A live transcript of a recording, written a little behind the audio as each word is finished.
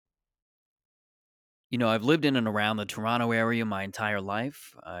I've lived in and around the Toronto area my entire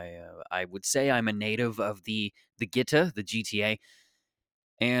life. I would say I'm a native of the GITA, the GTA,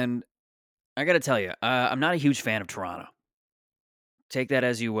 and I got to tell you, I'm not a huge fan of Toronto. Take that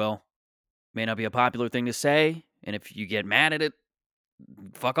as you will. May not be a popular thing to say, and if you get mad at it,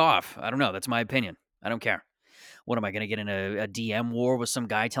 fuck off. I don't know. That's my opinion. I don't care. What am I going to get in a DM war with some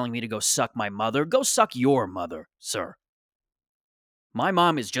guy telling me to go suck my mother? Go suck your mother, sir. My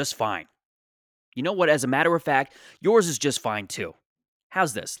mom is just fine. You know what? As a matter of fact, yours is just fine too.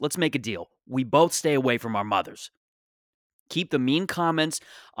 How's this? Let's make a deal. We both stay away from our mothers. Keep the mean comments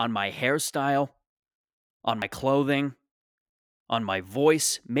on my hairstyle, on my clothing, on my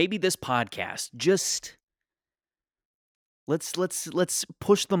voice, maybe this podcast. Just let's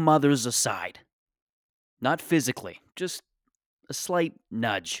push the mothers aside. Not physically, just a slight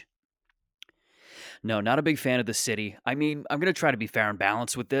nudge. No, not a big fan of the city. I mean, I'm going to try to be fair and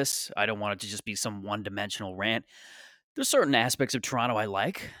balanced with this. I don't want it to just be some one-dimensional rant. There's certain aspects of Toronto I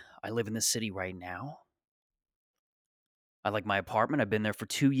like. I live in this city right now. I like my apartment. I've been there for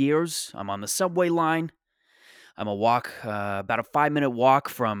 2 years. I'm on the subway line. I'm about a 5-minute walk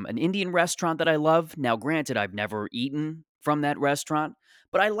from an Indian restaurant that I love. Now, granted, I've never eaten from that restaurant,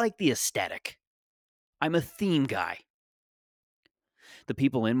 but I like the aesthetic. I'm a theme guy. The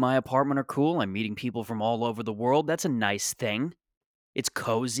people in my apartment are cool. I'm meeting people from all over the world. That's a nice thing. It's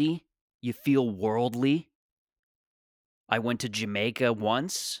cozy. You feel worldly. I went to Jamaica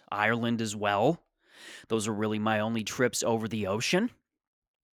once, Ireland as well. Those are really my only trips over the ocean.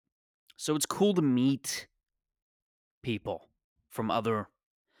 So it's cool to meet people from other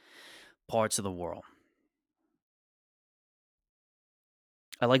parts of the world.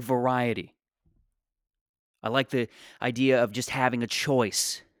 I like variety. I like the idea of just having a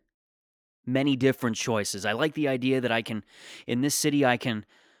choice, many different choices. I like the idea that in this city, I can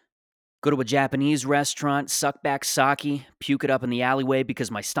go to a Japanese restaurant, suck back sake, puke it up in the alleyway because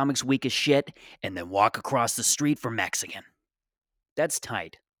my stomach's weak as shit, and then walk across the street for Mexican. That's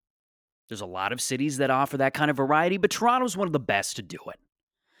tight. There's a lot of cities that offer that kind of variety, but Toronto's one of the best to do it.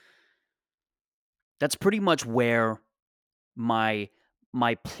 That's pretty much where my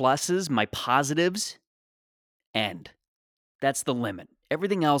pluses, my positives end. That's the limit.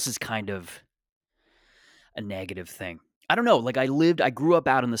 Everything else is kind of a negative thing. I don't know. Like I grew up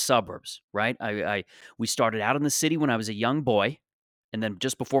out in the suburbs, right? We started out in the city when I was a young boy. And then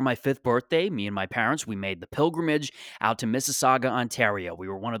just before my 5th birthday, me and my parents, we made the pilgrimage out to Mississauga, Ontario. We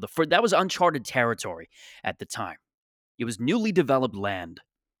were one of the first, that was uncharted territory at the time. It was newly developed land.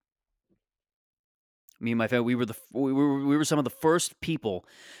 Me and my family, we were some of the first people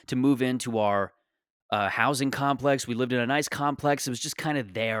to move into our housing complex. We lived in a nice complex. It was just kind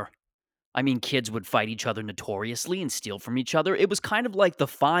of there. I mean, kids would fight each other notoriously and steal from each other. It was kind of like the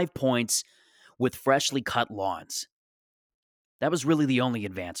 5 Points with freshly cut lawns. That was really the only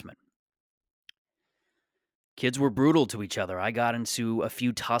advancement. Kids were brutal to each other. I got into a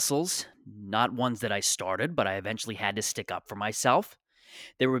few tussles, not ones that I started, but I eventually had to stick up for myself.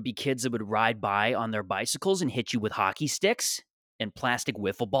 There would be kids that would ride by on their bicycles and hit you with hockey sticks and plastic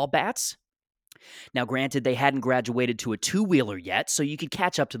wiffle ball bats. Now, granted, they hadn't graduated to a two-wheeler yet, so you could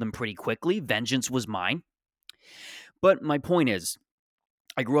catch up to them pretty quickly. Vengeance was mine. But my point is,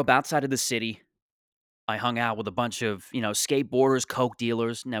 I grew up outside of the city. I hung out with a bunch of, skateboarders, coke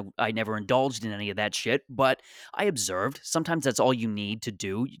dealers. Now, I never indulged in any of that shit, but I observed. Sometimes that's all you need to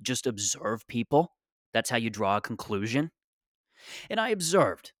do. You just observe people. That's how you draw a conclusion. And I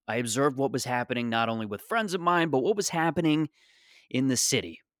observed. I observed what was happening not only with friends of mine, but what was happening in the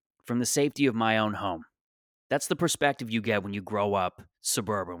city from the safety of my own home. That's the perspective you get when you grow up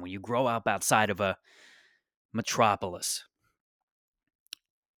suburban, when you grow up outside of a metropolis.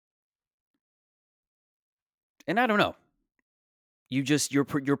 And I don't know.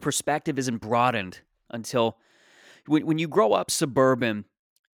 Your perspective isn't broadened until when you grow up suburban.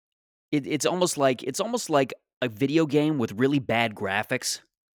 It's almost like a video game with really bad graphics.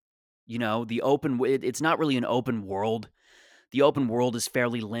 It's not really an open world. The open world is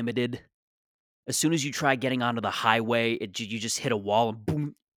fairly limited. As soon as you try getting onto the highway, you just hit a wall and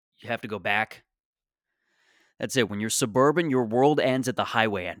boom, you have to go back. That's it. When you're suburban, your world ends at the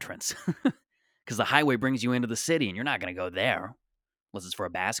highway entrance. Because the highway brings you into the city, and you're not going to go there unless it's for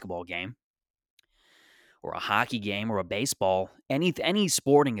a basketball game or a hockey game or a baseball, any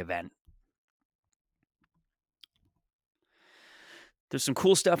sporting event. There's some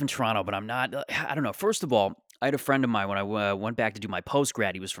cool stuff in Toronto, but I don't know. First of all, I had a friend of mine when I went back to do my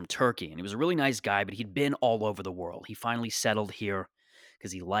post-grad. He was from Turkey, and he was a really nice guy, but he'd been all over the world. He finally settled here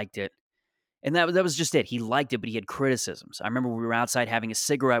because he liked it. And that was just it. He liked it, but he had criticisms. I remember we were outside having a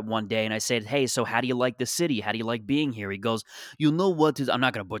cigarette one day, and I said, "Hey, so how do you like the city? How do you like being here?" He goes, "You know what is?" I'm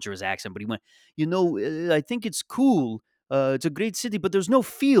not going to butcher his accent, but he went, I think it's cool. It's a great city, but there's no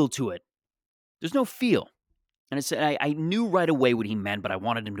feel to it. There's no feel." And I knew right away what he meant, but I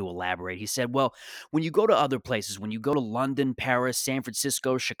wanted him to elaborate. He said, "Well, when you go to other places, when you go to London, Paris, San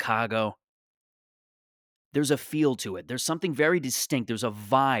Francisco, Chicago, there's a feel to it. There's something very distinct. There's a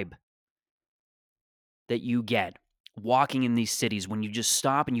vibe that you get walking in these cities when you just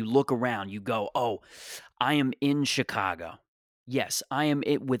stop and you look around. You go, oh, I am in Chicago. Yes, I am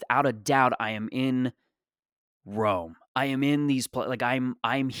it without a doubt. I am in Rome. I am in these like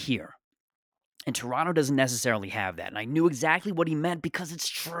I'm here." And Toronto doesn't necessarily have that. And I knew exactly what he meant because it's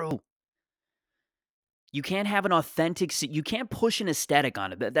true. You can't have an authentic, you can't push an aesthetic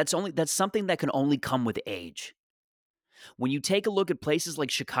on it. That's something that can only come with age. When you take a look at places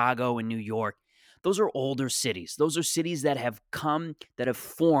like Chicago and New York, those are older cities. Those are cities that have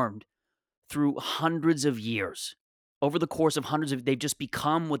formed through hundreds of years. Over the course of they've just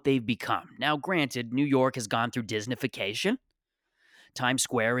become what they've become. Now, granted, New York has gone through Disneyfication. Times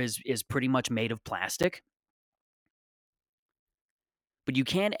Square is pretty much made of plastic. But you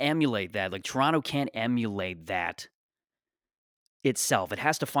can't emulate that. Like, Toronto can't emulate that itself. It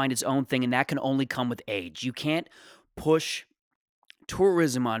has to find its own thing, and that can only come with age. You can't push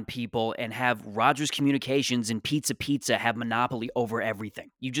tourism on people and have Rogers Communications and Pizza have monopoly over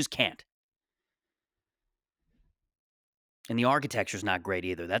everything. You just can't. And the architecture is not great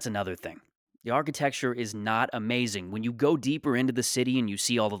either. That's another thing. The architecture is not amazing. When you go deeper into the city and you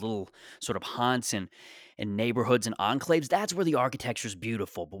see all the little sort of haunts and neighborhoods and enclaves, that's where the architecture is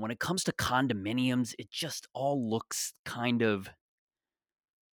beautiful. But when it comes to condominiums, it just all looks kind of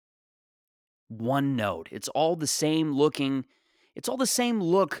one note. It's all the same looking. It's all the same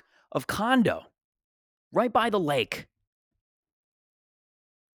look of condo right by the lake.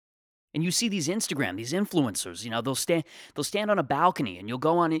 And you see these influencers, they'll stand on a balcony and you'll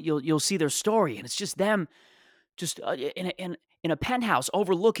go on it, you'll see their story, and it's just them just in a penthouse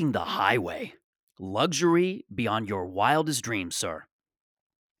overlooking the highway. Luxury beyond your wildest dreams, sir.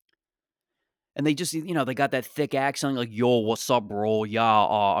 And they just, they got that thick accent like, "Yo, what's up, bro? Yeah,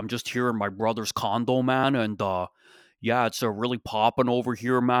 I'm just here in my brother's condo, man, and yeah, it's really popping over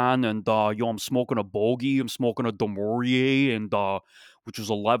here, man. And I'm smoking a bogey. I'm smoking a Demurier, and which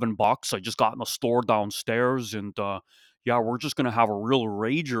is $11. I just got in the store downstairs, and yeah, we're just gonna have a real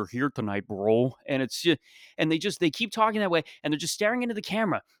rager here tonight, bro." And it's just, and they keep talking that way, and they're just staring into the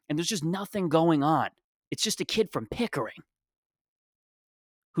camera, and there's just nothing going on. It's just a kid from Pickering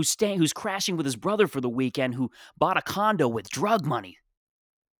who's crashing with his brother for the weekend, who bought a condo with drug money.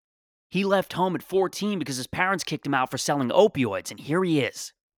 He left home at 14 because his parents kicked him out for selling opioids, and here he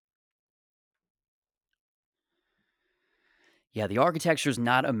is. Yeah, the architecture is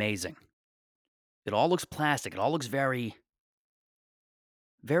not amazing. It all looks plastic. It all looks very,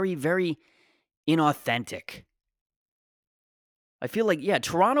 very, very inauthentic. I feel like, yeah,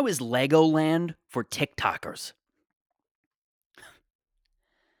 Toronto is Legoland for TikTokers.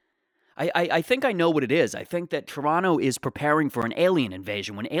 I think I know what it is. I think that Toronto is preparing for an alien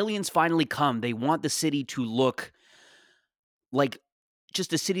invasion. When aliens finally come, they want the city to look like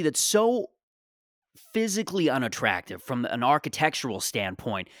just a city that's so physically unattractive from an architectural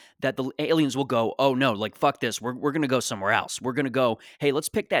standpoint that the aliens will go, "Oh no, like fuck this. We're going to go somewhere else. We're going to go, hey, let's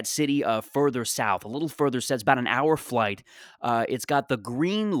pick that city further south, a little further south. It's about an hour flight. It's got the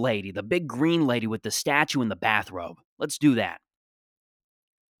green lady, the big green lady with the statue in the bathrobe. Let's do that.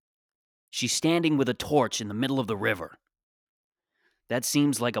 She's standing with a torch in the middle of the river. That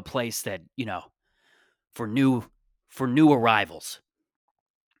seems like a place that, for new arrivals."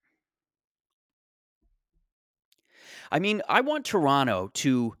 I mean, I want Toronto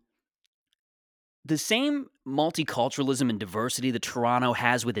to the same multiculturalism and diversity that Toronto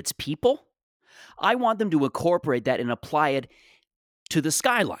has with its people. I want them to incorporate that and apply it to the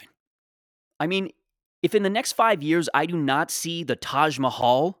skyline. I mean, if in the next 5 years I do not see the Taj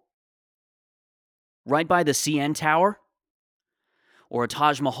Mahal right by the CN Tower or a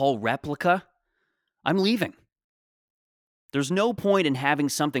Taj Mahal replica, I'm leaving. There's no point in having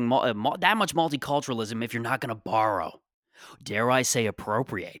something that much multiculturalism if you're not going to borrow. Dare I say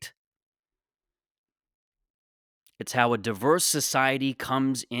appropriate? It's how a diverse society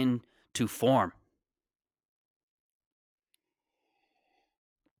comes into form.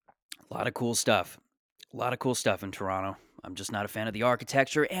 A lot of cool stuff. A lot of cool stuff in Toronto. I'm just not a fan of the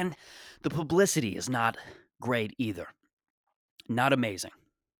architecture, and the publicity is not great either. Not amazing.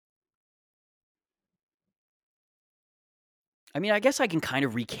 I mean, I guess I can kind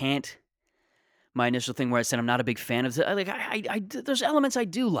of recant my initial thing where I said I'm not a big fan of it. There's elements I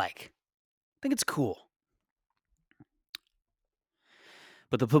do like. I think it's cool.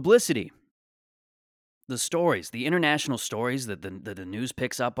 But the publicity, the stories, the international stories that the news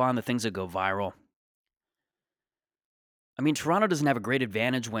picks up on, the things that go viral. I mean, Toronto doesn't have a great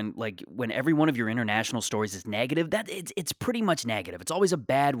advantage when every one of your international stories is negative. That it's pretty much negative. It's always a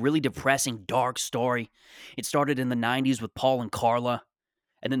bad, really depressing, dark story. It started in the 90s with Paul and Carla,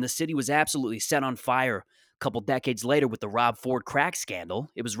 and then the city was absolutely set on fire a couple decades later with the Rob Ford crack scandal.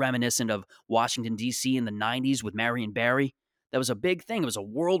 It was reminiscent of Washington, D.C. in the 90s with Marion Barry. That was a big thing. It was a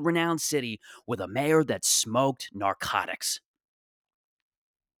world-renowned city with a mayor that smoked narcotics.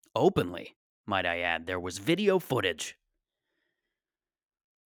 Openly, might I add. There was video footage.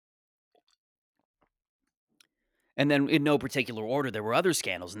 And then, in no particular order, there were other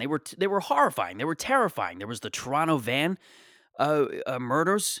scandals, and they were horrifying. They were terrifying. There was the Toronto van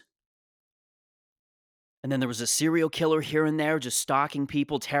murders, and then there was a serial killer here and there, just stalking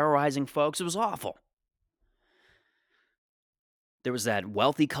people, terrorizing folks. It was awful. There was that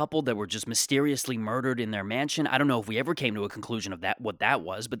wealthy couple that were just mysteriously murdered in their mansion. I don't know if we ever came to a conclusion of what that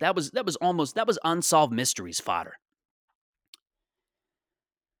was, but that was unsolved mysteries fodder.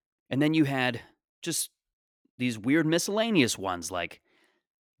 And then you had just these weird miscellaneous ones like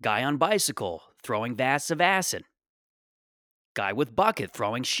guy on bicycle throwing vats of acid, guy with bucket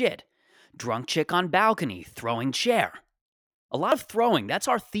throwing shit, drunk chick on balcony throwing chair. A lot of throwing. That's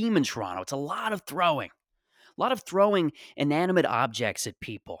our theme in Toronto. It's a lot of throwing. A lot of throwing inanimate objects at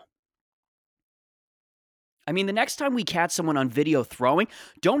people. I mean, the next time we catch someone on video throwing,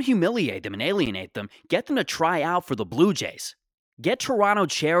 don't humiliate them and alienate them. Get them to try out for the Blue Jays. Get Toronto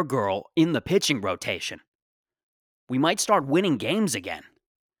Chair Girl in the pitching rotation. We might start winning games again.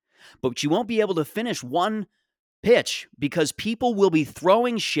 But you won't be able to finish one pitch because people will be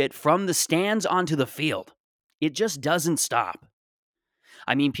throwing shit from the stands onto the field. It just doesn't stop.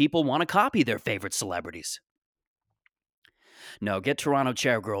 I mean, people want to copy their favorite celebrities. No, get Toronto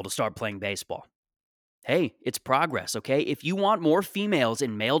Chair Girl to start playing baseball. Hey, it's progress, okay? If you want more females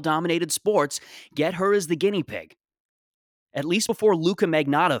in male-dominated sports, get her as the guinea pig. At least before Luca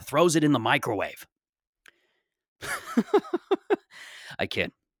Magnotta throws it in the microwave. I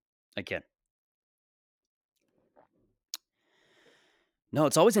kid. No,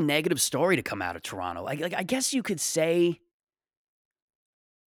 it's always a negative story to come out of Toronto. I guess you could say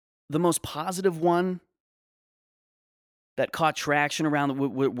the most positive one that caught traction around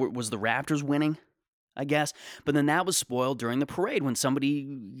was the Raptors winning, I guess. But then that was spoiled during the parade when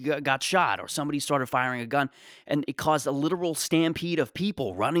somebody got shot or somebody started firing a gun, and it caused a literal stampede of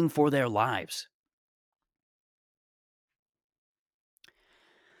people running for their lives.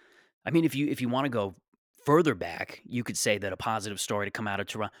 I mean, if you want to go further back, you could say that a positive story to come out of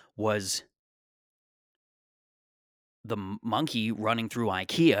Toronto was the monkey running through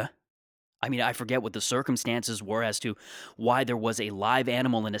IKEA. I mean, I forget what the circumstances were as to why there was a live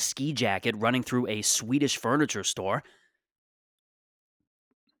animal in a ski jacket running through a Swedish furniture store.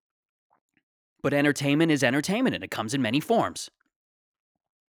 But entertainment is entertainment, and it comes in many forms.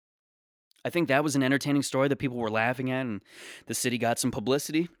 I think that was an entertaining story that people were laughing at, and the city got some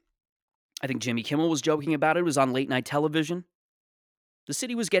publicity. I think Jimmy Kimmel was joking about it. It was on late night television. The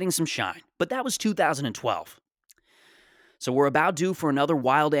city was getting some shine, but that was 2012. So we're about due for another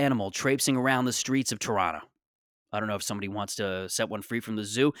wild animal traipsing around the streets of Toronto. I don't know if somebody wants to set one free from the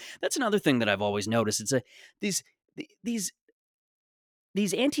zoo. That's another thing that I've always noticed. It's these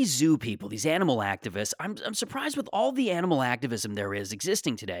anti-zoo people, these animal activists. I'm surprised with all the animal activism there is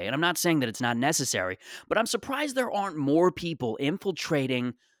existing today, and I'm not saying that it's not necessary, but I'm surprised there aren't more people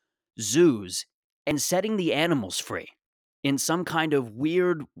infiltrating zoos and setting the animals free in some kind of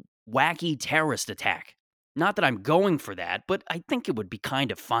weird, wacky terrorist attack. Not that I'm going for that, but I think it would be kind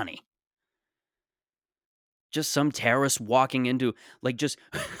of funny. Just some terrorist walking into, just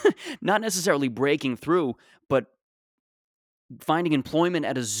not necessarily breaking through, but finding employment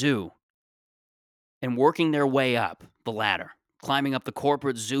at a zoo and working their way up the ladder, climbing up the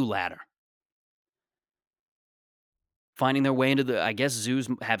corporate zoo ladder. Finding their way into I guess zoos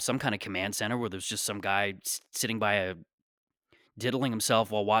have some kind of command center where there's just some guy sitting by diddling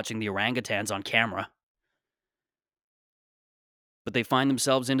himself while watching the orangutans on camera. But they find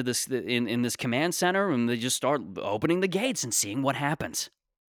themselves into this in this command center, and they just start opening the gates and seeing what happens.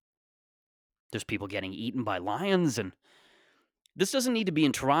 There's people getting eaten by lions, and this doesn't need to be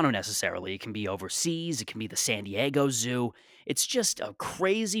in Toronto necessarily. It can be overseas. It can be the San Diego Zoo. It's just a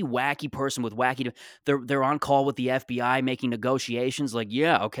crazy, wacky person with wacky. They're on call with the FBI making negotiations. Like,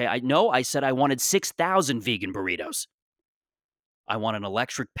 yeah, okay, I said I wanted 6,000 vegan burritos. I want an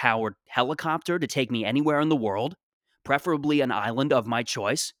electric-powered helicopter to take me anywhere in the world, preferably an island of my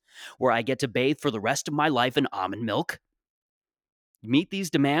choice, where I get to bathe for the rest of my life in almond milk. Meet these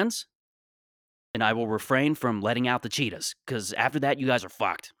demands, and I will refrain from letting out the cheetahs, because after that, you guys are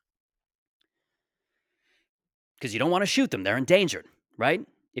fucked. Because you don't want to shoot them. They're endangered, right?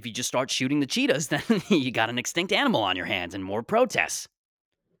 If you just start shooting the cheetahs, then you got an extinct animal on your hands and more protests.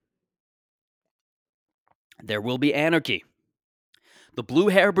 There will be anarchy. The Blue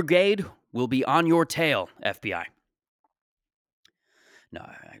Hair Brigade will be on your tail, FBI. No,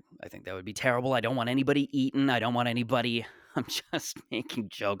 I think that would be terrible. I don't want anybody eaten. I don't want anybody. I'm just making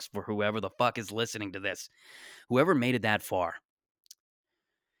jokes for whoever the fuck is listening to this. Whoever made it that far.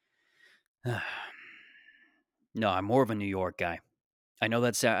 No, I'm more of a New York guy. I know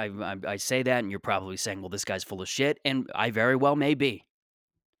that's I say that, and you're probably saying, "Well, this guy's full of shit," and I very well may be.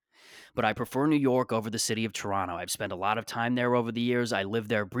 But I prefer New York over the city of Toronto. I've spent a lot of time there over the years. I lived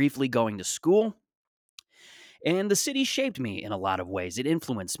there briefly going to school. And the city shaped me in a lot of ways. It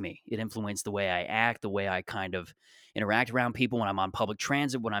influenced me. It influenced the way I act, the way I kind of interact around people when I'm on public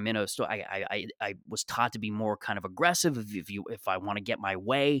transit, when I'm in a store. I was taught to be more kind of aggressive if I want to get my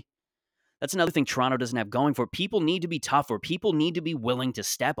way. That's another thing Toronto doesn't have going for it. People need to be tougher. People need to be willing to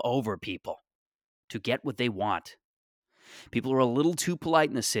step over people to get what they want. People are a little too polite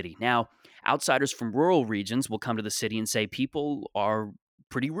in the city. Now, outsiders from rural regions will come to the city and say people are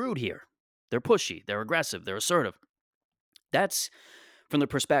pretty rude here. They're pushy, they're aggressive, they're assertive. That's from the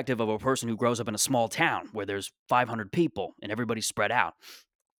perspective of a person who grows up in a small town where there's 500 people and everybody's spread out.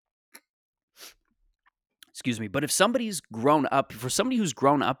 Excuse me. But if somebody's grown up, for somebody who's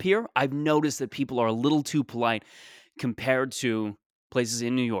grown up here, I've noticed that people are a little too polite compared to places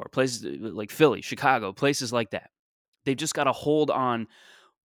in New York, places like Philly, Chicago, places like that. They've just got to hold on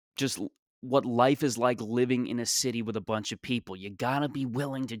just what life is like living in a city with a bunch of people. You got to be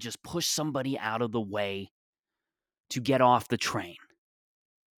willing to just push somebody out of the way to get off the train.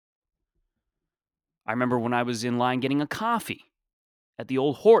 I remember when I was in line getting a coffee at the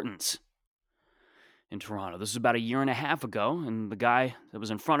old Hortons in Toronto. This was about a year and a half ago, and the guy that was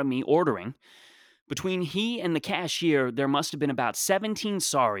in front of me ordering, between he and the cashier, there must have been about 17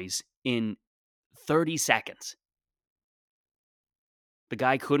 sorries in 30 seconds. The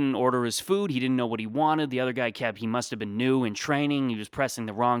guy couldn't order his food. He didn't know what he wanted. The other guy he must have been new in training. He was pressing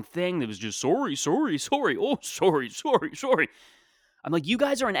the wrong thing. It was just, sorry. Oh, sorry. I'm like, you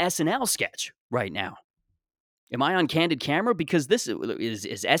guys are an SNL sketch right now. Am I on candid camera? Because this is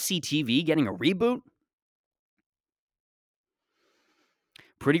SCTV getting a reboot?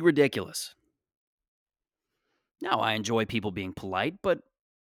 Pretty ridiculous. Now, I enjoy people being polite, but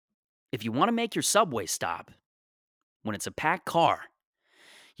if you want to make your subway stop when it's a packed car,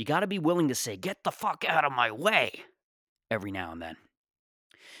 you got to be willing to say, get the fuck out of my way every now and then.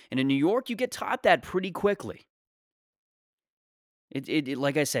 And in New York, you get taught that pretty quickly. It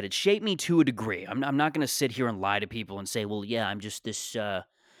like I said, it shaped me to a degree. I'm not going to sit here and lie to people and say, well, yeah, I'm just this,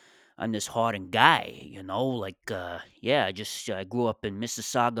 I'm this hardened guy, yeah, I grew up in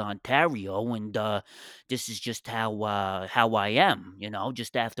Mississauga, Ontario, and this is just how I am,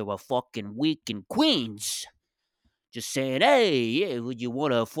 just after a fucking week in Queens. Just saying, hey, yeah, you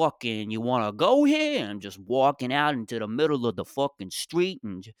wanna go here? And just walking out into the middle of the fucking street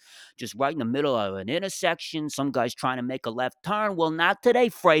and just right in the middle of an intersection. Some guy's trying to make a left turn. Well, not today,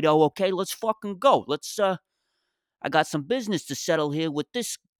 Fredo, okay? Let's fucking go. I got some business to settle here with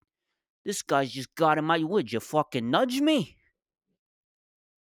this guy's just got in my wood. You fucking nudge me?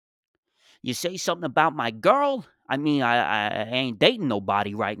 You say something about my girl? I mean, I ain't dating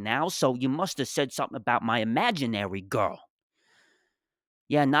nobody right now, so you must have said something about my imaginary girl.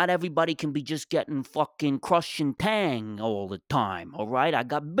 Yeah, not everybody can be just getting fucking crush and tang all the time, all right? I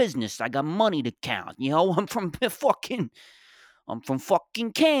got business, I got money to count. I'm from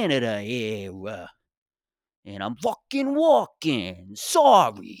fucking Canada here, and I'm fucking walking.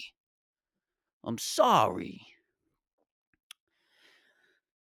 Sorry. I'm sorry.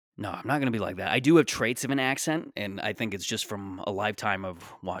 No, I'm not going to be like that. I do have traits of an accent, and I think it's just from a lifetime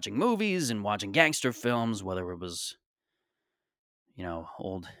of watching movies and watching gangster films, whether it was,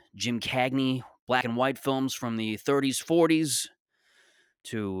 old Jim Cagney black and white films from the 30s, 40s,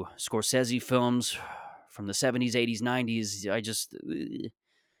 to Scorsese films from the 70s, 80s, 90s.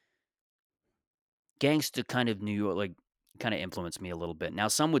 Gangsta kind of New York, kind of influenced me a little bit. Now,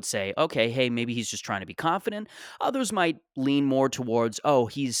 some would say, okay, hey, maybe he's just trying to be confident. Others might lean more towards, oh,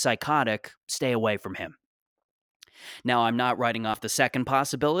 he's psychotic, stay away from him. Now, I'm not writing off the second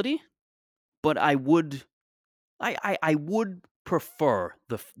possibility, but I would prefer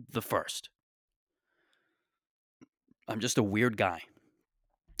the first. I'm just a weird guy.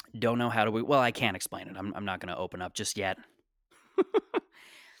 Don't know how to. Well, I can't explain it. I'm not going to open up just yet.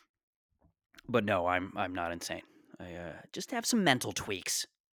 But no, I'm not insane. I just have some mental tweaks.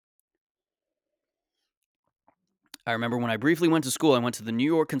 I remember when I briefly went to school, I went to the New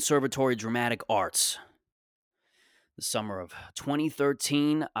York Conservatory of Dramatic Arts. The summer of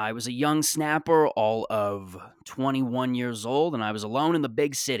 2013, I was a young snapper, all of 21 years old, and I was alone in the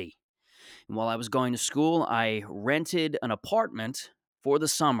big city. And while I was going to school, I rented an apartment for the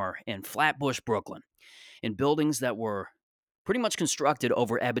summer in Flatbush, Brooklyn, in buildings that were pretty much constructed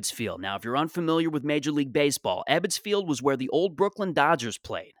over Ebbets Field. Now, if you're unfamiliar with Major League Baseball, Ebbets Field was where the old Brooklyn Dodgers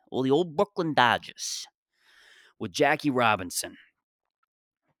played. Well, the old Brooklyn Dodgers with Jackie Robinson.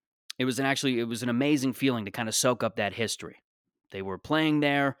 It was an amazing feeling to kind of soak up that history. They were playing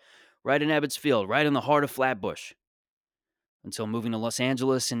there, right in Ebbets Field, right in the heart of Flatbush, until moving to Los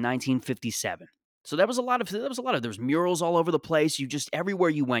Angeles in 1957. So there was a lot of there was murals all over the place. You just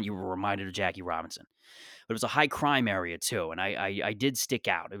everywhere you went, you were reminded of Jackie Robinson. But it was a high crime area too, and I did stick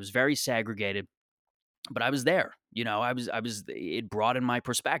out. It was very segregated, but I was there. You know, I was. It broadened my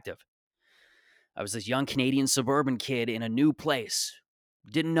perspective. I was this young Canadian suburban kid in a new place.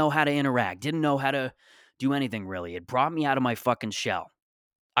 Didn't know how to interact. Didn't know how to do anything really. It brought me out of my fucking shell.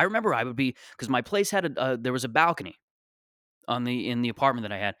 I remember I would be because my place had there was a balcony in the apartment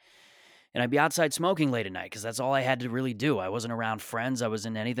that I had, and I'd be outside smoking late at night because that's all I had to really do. I wasn't around friends. I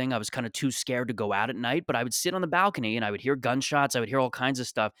wasn't anything. I was kind of too scared to go out at night. But I would sit on the balcony and I would hear gunshots. I would hear all kinds of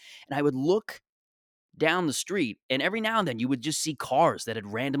stuff, and I would look down the street, and every now and then you would just see cars that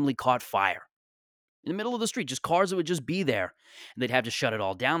had randomly caught fire in the middle of the street, just cars that would just be there. And they'd have to shut it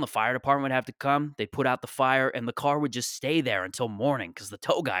all down. The fire department would have to come. They'd put out the fire, and the car would just stay there until morning because the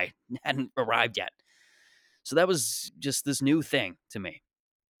tow guy hadn't arrived yet. So that was just this new thing to me.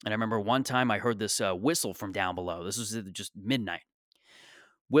 And I remember one time I heard this whistle from down below. This was just midnight.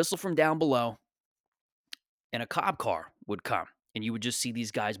 Whistle from down below, and a cop car would come. And you would just see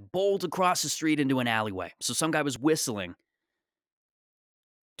these guys bolt across the street into an alleyway. So some guy was whistling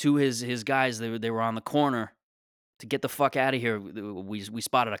to his guys. They were on the corner to get the fuck out of here. We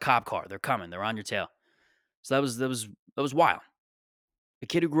spotted a cop car. They're coming. They're on your tail. So that was wild. A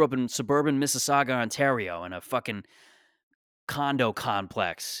kid who grew up in suburban Mississauga, Ontario, in a fucking condo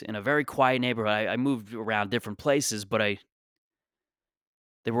complex in a very quiet neighborhood. I moved around different places, but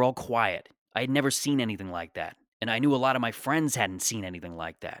they were all quiet. I had never seen anything like that, and I knew a lot of my friends hadn't seen anything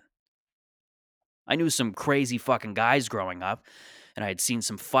like that. I knew some crazy fucking guys growing up, and I had seen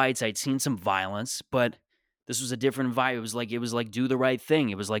some fights, I'd seen some violence, but this was a different vibe. It was like Do the Right Thing.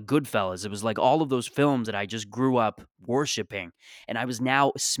 It was like Goodfellas. It was like all of those films that I just grew up worshiping, and I was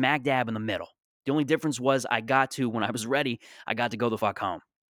now smack dab in the middle. The only difference was when I was ready, I got to go the fuck home.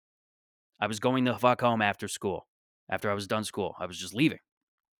 I was going the fuck home after school. After I was done school, I was just leaving.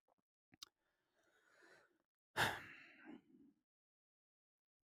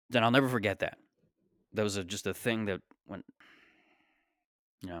 Then I'll never forget that. That was just a thing that went,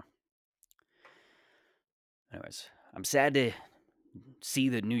 you know. Anyways, I'm sad to see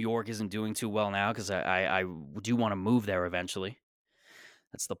that New York isn't doing too well now because I do want to move there eventually.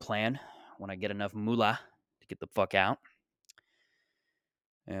 That's the plan when I get enough moolah to get the fuck out.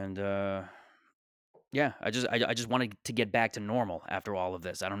 And yeah, I just wanted to get back to normal after all of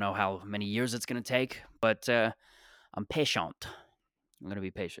this. I don't know how many years it's gonna take, but I'm patient. I'm gonna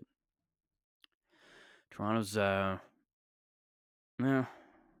be patient. Toronto's yeah.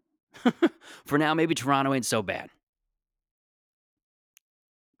 For now, maybe Toronto ain't so bad.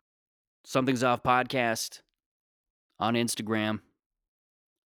 Something's Off podcast on Instagram.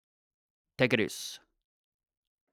 Take it easy.